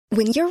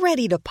When you're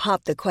ready to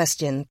pop the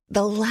question,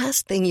 the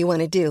last thing you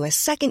want to do is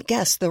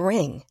second-guess the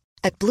ring.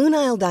 At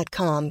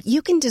BlueNile.com,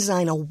 you can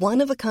design a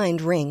one-of-a-kind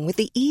ring with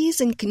the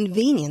ease and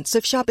convenience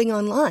of shopping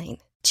online.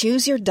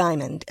 Choose your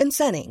diamond and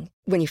setting.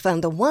 When you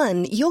find the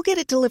one, you'll get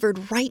it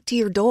delivered right to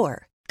your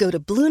door. Go to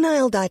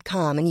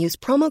BlueNile.com and use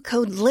promo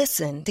code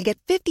LISTEN to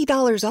get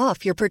 $50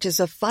 off your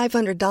purchase of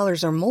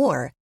 $500 or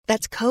more.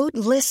 That's code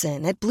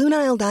LISTEN at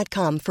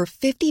BlueNile.com for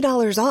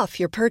 $50 off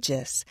your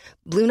purchase.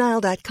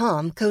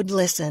 BlueNile.com, code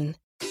LISTEN.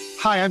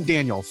 Hi, I'm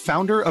Daniel,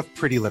 founder of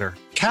Pretty Litter.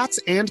 Cats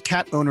and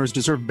cat owners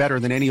deserve better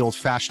than any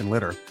old-fashioned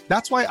litter.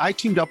 That's why I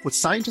teamed up with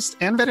scientists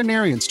and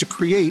veterinarians to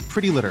create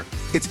Pretty Litter.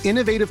 Its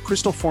innovative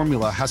crystal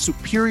formula has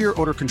superior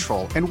odor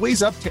control and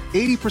weighs up to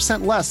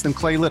 80% less than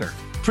clay litter.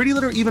 Pretty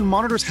Litter even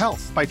monitors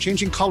health by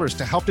changing colors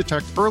to help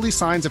detect early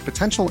signs of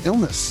potential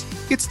illness.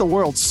 It's the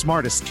world's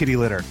smartest kitty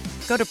litter.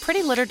 Go to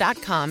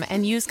prettylitter.com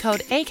and use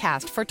code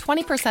ACAST for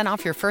 20%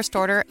 off your first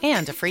order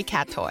and a free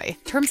cat toy.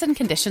 Terms and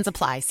conditions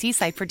apply. See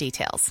site for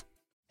details.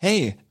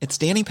 Hey, it's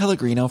Danny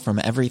Pellegrino from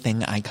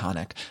Everything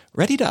Iconic.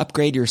 Ready to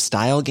upgrade your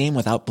style game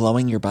without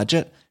blowing your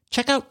budget?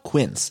 Check out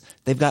Quince.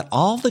 They've got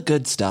all the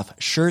good stuff,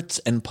 shirts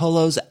and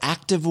polos,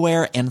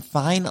 activewear, and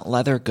fine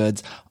leather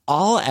goods,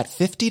 all at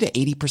 50 to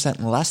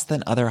 80% less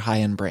than other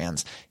high-end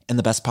brands. And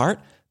the best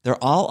part?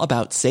 They're all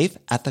about safe,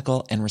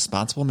 ethical, and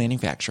responsible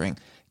manufacturing.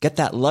 Get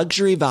that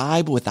luxury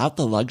vibe without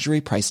the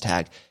luxury price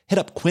tag. Hit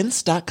up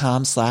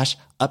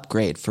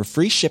quince.com/upgrade for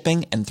free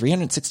shipping and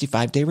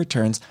 365-day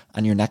returns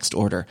on your next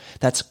order.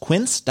 That's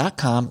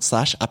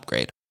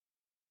quince.com/upgrade.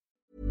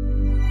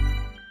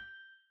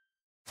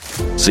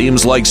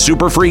 Seems like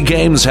Super Free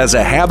Games has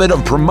a habit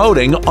of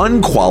promoting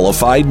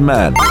unqualified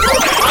men.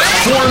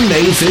 For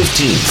May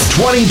 15th,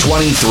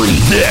 2023,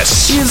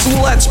 this is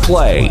Let's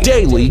Play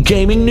Daily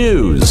Gaming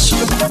News.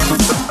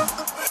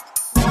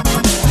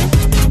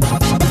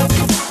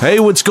 Hey,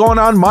 what's going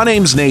on? My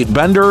name's Nate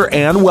Bender,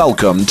 and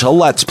welcome to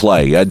Let's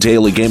Play, a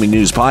daily gaming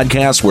news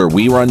podcast where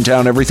we run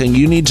down everything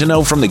you need to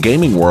know from the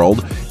gaming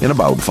world in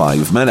about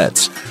 5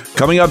 minutes.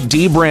 Coming up,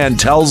 Dbrand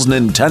tells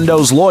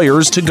Nintendo's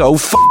lawyers to go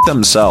f***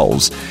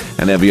 themselves.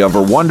 And have you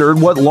ever wondered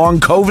what long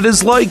COVID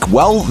is like?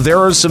 Well, there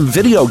are some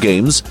video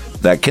games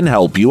that can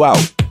help you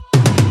out.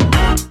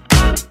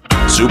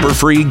 Super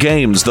Free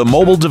Games, the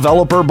mobile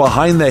developer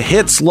behind the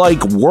hits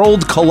like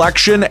World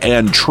Collection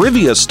and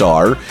Trivia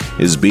Star,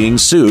 is being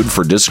sued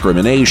for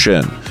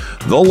discrimination.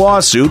 The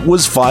lawsuit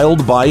was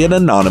filed by an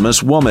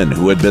anonymous woman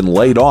who had been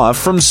laid off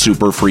from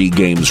Super Free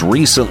Games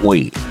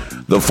recently.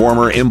 The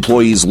former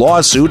employee's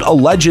lawsuit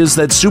alleges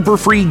that Super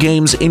Free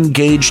Games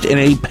engaged in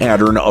a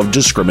pattern of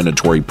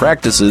discriminatory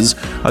practices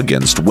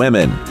against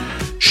women.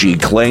 She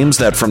claims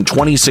that from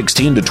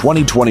 2016 to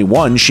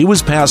 2021, she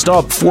was passed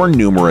up for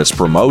numerous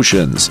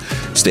promotions,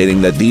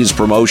 stating that these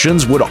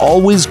promotions would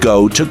always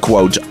go to,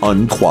 quote,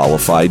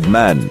 unqualified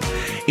men.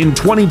 In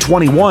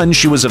 2021,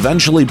 she was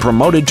eventually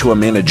promoted to a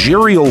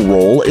managerial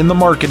role in the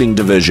marketing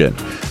division,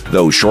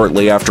 though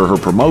shortly after her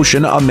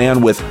promotion, a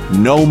man with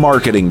no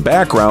marketing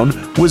background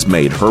was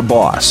made her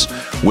boss.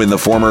 When the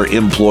former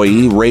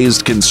employee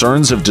raised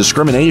concerns of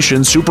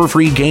discrimination, Super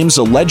Free Games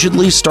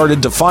allegedly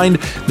started to find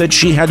that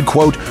she had,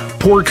 quote,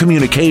 poor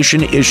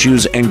communication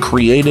issues and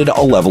created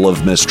a level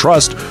of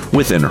mistrust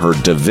within her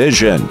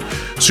division.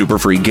 Super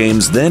Free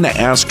Games then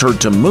asked her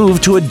to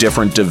move to a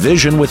different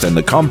division within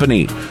the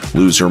company,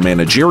 lose her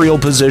managerial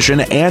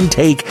position, and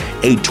take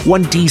a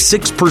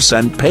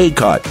 26% pay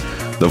cut.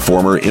 The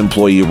former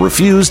employee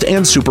refused,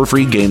 and Super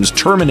Free Games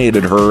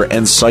terminated her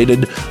and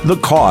cited the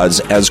cause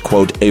as,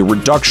 quote, a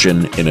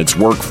reduction in its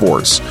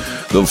workforce.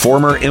 The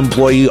former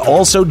employee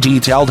also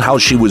detailed how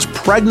she was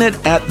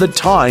pregnant at the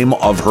time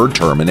of her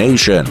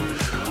termination.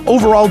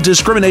 Overall,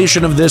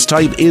 discrimination of this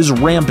type is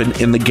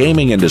rampant in the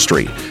gaming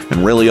industry,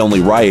 and really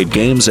only Riot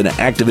Games and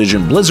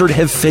Activision Blizzard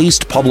have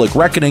faced public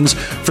reckonings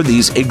for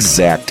these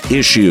exact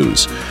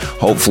issues.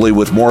 Hopefully,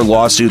 with more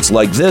lawsuits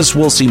like this,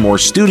 we'll see more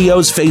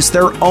studios face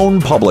their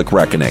own public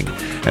reckoning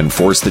and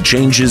force the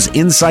changes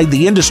inside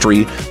the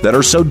industry that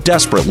are so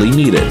desperately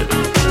needed.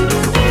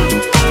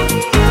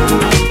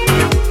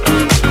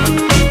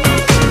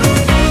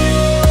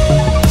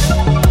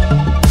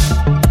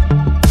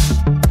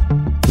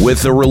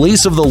 With the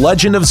release of The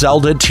Legend of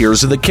Zelda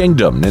Tears of the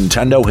Kingdom,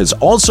 Nintendo has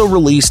also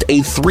released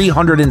a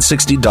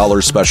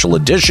 $360 special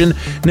edition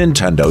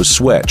Nintendo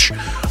Switch.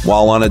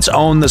 While on its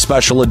own, the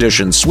special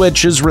edition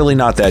Switch is really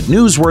not that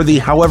newsworthy.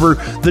 However,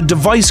 the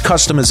device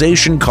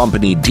customization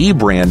company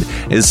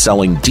Dbrand is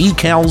selling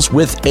decals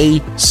with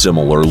a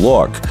similar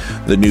look.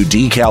 The new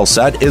decal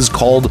set is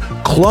called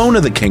Clone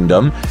of the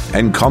Kingdom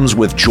and comes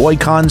with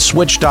Joy-Con,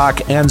 Switch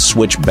Dock, and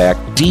Switchback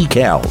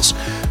decals.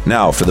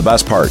 Now, for the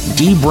best part,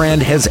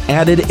 Dbrand has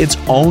added its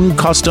own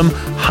custom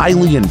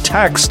Hylian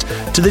text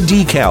to the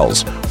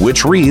decals,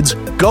 which reads,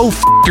 Go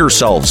f***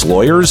 yourselves,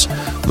 lawyers.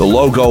 The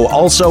logo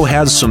also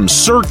has some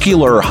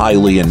circular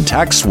Hylian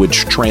text,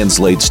 which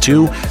translates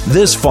to,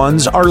 "This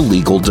funds our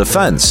legal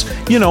defense."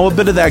 You know, a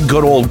bit of that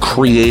good old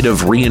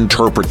creative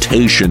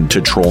reinterpretation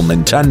to troll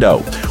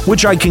Nintendo,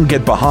 which I can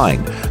get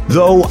behind.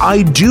 Though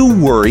I do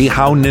worry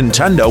how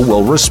Nintendo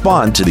will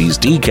respond to these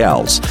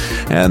decals.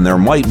 And there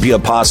might be a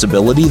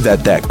possibility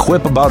that that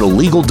quip about a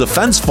legal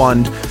defense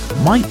fund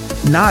might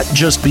not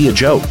just be a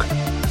joke.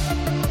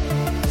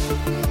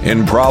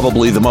 In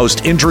probably the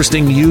most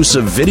interesting use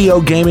of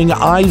video gaming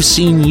I've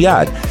seen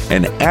yet,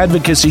 an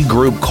advocacy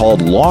group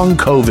called Long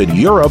COVID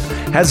Europe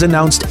has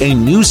announced a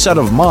new set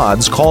of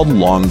mods called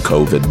Long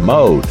COVID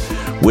Mode,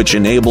 which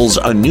enables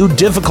a new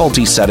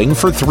difficulty setting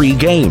for 3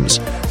 games: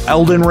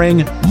 Elden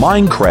Ring,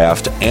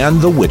 Minecraft, and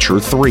The Witcher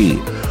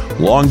 3.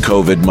 Long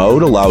COVID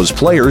Mode allows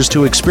players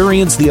to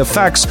experience the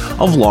effects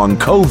of long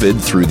COVID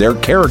through their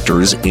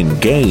characters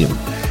in-game.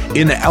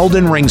 In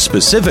Elden Ring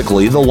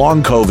specifically, the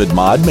Long COVID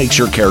mod makes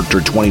your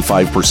character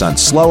 25%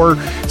 slower,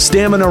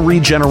 stamina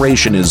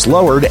regeneration is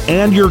lowered,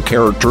 and your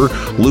character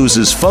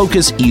loses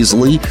focus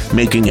easily,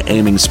 making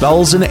aiming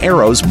spells and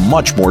arrows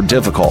much more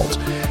difficult.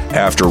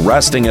 After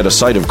resting at a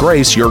site of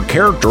grace, your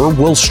character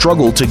will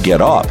struggle to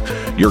get up.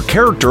 Your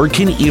character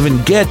can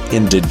even get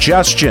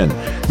indigestion,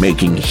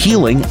 making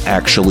healing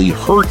actually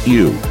hurt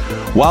you.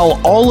 While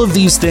all of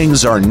these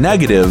things are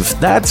negative,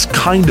 that's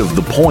kind of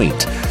the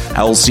point.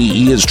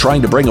 LCE is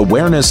trying to bring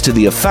awareness to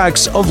the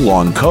effects of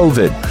long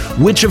COVID,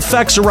 which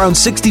affects around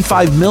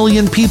 65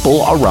 million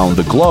people around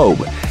the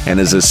globe, and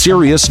is a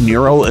serious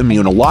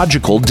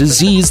neuroimmunological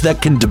disease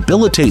that can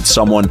debilitate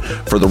someone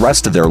for the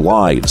rest of their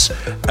lives.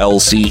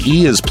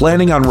 LCE is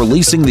planning on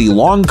releasing the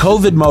Long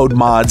COVID Mode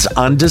mods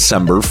on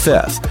December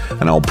 5th,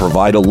 and I'll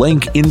provide a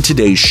link in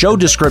today's show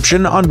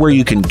description on where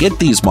you can get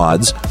these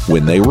mods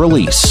when they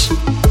release.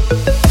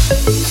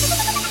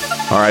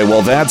 All right,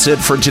 well, that's it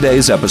for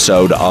today's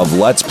episode of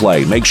Let's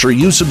Play. Make sure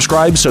you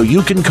subscribe so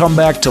you can come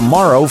back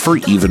tomorrow for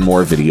even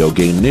more video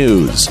game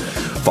news.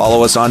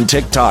 Follow us on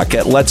TikTok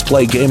at Let's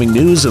Play Gaming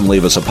News and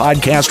leave us a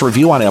podcast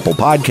review on Apple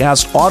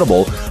Podcasts,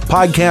 Audible,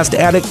 Podcast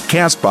Addict,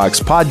 CastBox,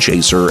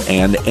 Podchaser,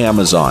 and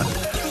Amazon.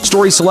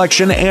 Story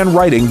selection and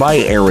writing by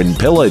Aaron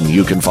Pillen.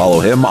 You can follow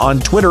him on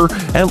Twitter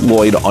at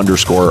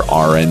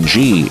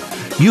Lloyd_RNG.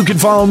 You can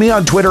follow me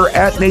on Twitter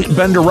at Nate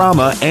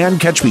Benderama and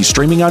catch me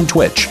streaming on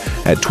Twitch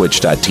at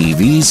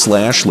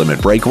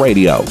twitch.tv/Limit Break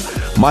Radio.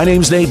 My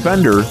name's Nate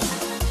Bender.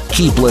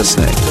 Keep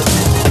listening.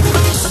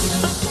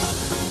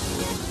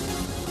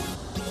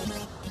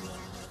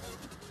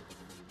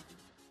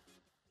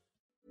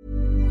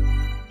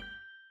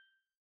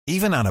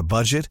 Even on a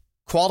budget,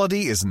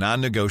 quality is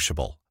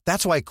non-negotiable.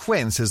 That's why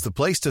Quince is the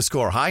place to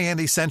score high-end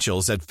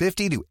essentials at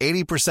 50 to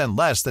 80%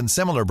 less than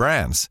similar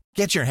brands.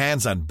 Get your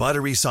hands on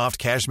buttery soft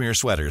cashmere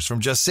sweaters from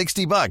just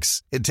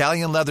 $60,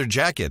 Italian leather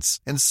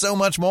jackets, and so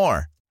much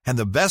more. And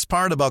the best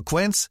part about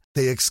Quince,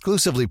 they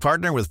exclusively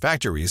partner with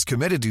factories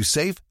committed to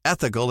safe,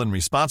 ethical, and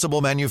responsible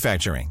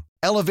manufacturing.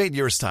 Elevate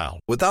your style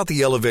without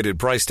the elevated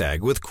price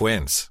tag with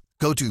Quince.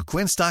 Go to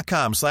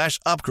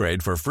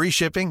quince.com/upgrade for free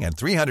shipping and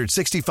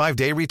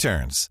 365-day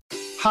returns.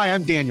 Hi,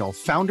 I'm Daniel,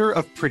 founder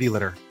of Pretty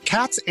Litter.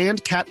 Cats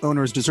and cat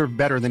owners deserve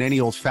better than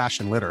any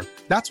old-fashioned litter.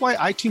 That's why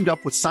I teamed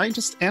up with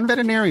scientists and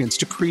veterinarians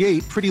to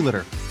create Pretty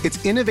Litter.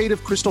 Its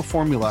innovative crystal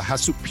formula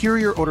has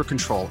superior odor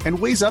control and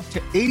weighs up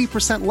to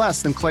 80%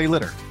 less than clay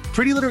litter.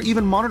 Pretty Litter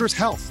even monitors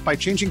health by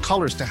changing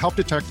colors to help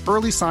detect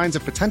early signs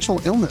of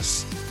potential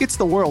illness. It's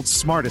the world's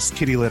smartest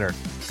kitty litter.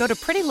 Go to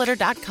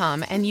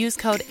prettylitter.com and use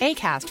code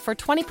ACAST for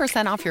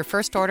 20% off your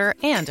first order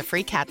and a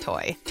free cat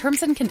toy.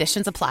 Terms and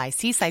conditions apply.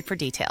 See site for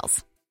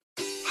details.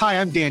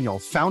 Hi, I'm Daniel,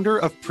 founder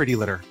of Pretty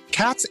Litter.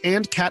 Cats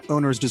and cat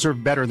owners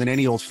deserve better than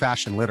any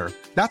old-fashioned litter.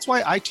 That's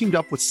why I teamed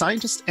up with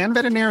scientists and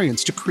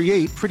veterinarians to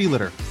create Pretty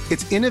Litter.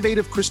 Its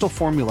innovative crystal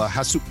formula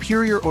has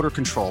superior odor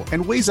control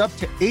and weighs up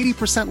to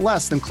 80%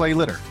 less than clay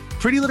litter.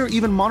 Pretty Litter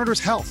even monitors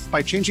health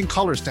by changing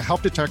colors to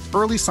help detect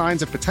early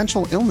signs of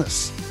potential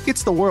illness.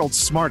 It's the world's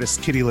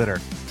smartest kitty litter.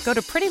 Go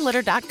to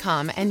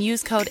prettylitter.com and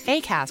use code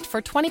ACAST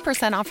for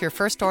 20% off your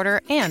first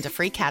order and a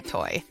free cat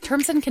toy.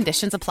 Terms and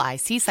conditions apply.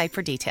 See site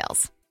for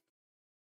details.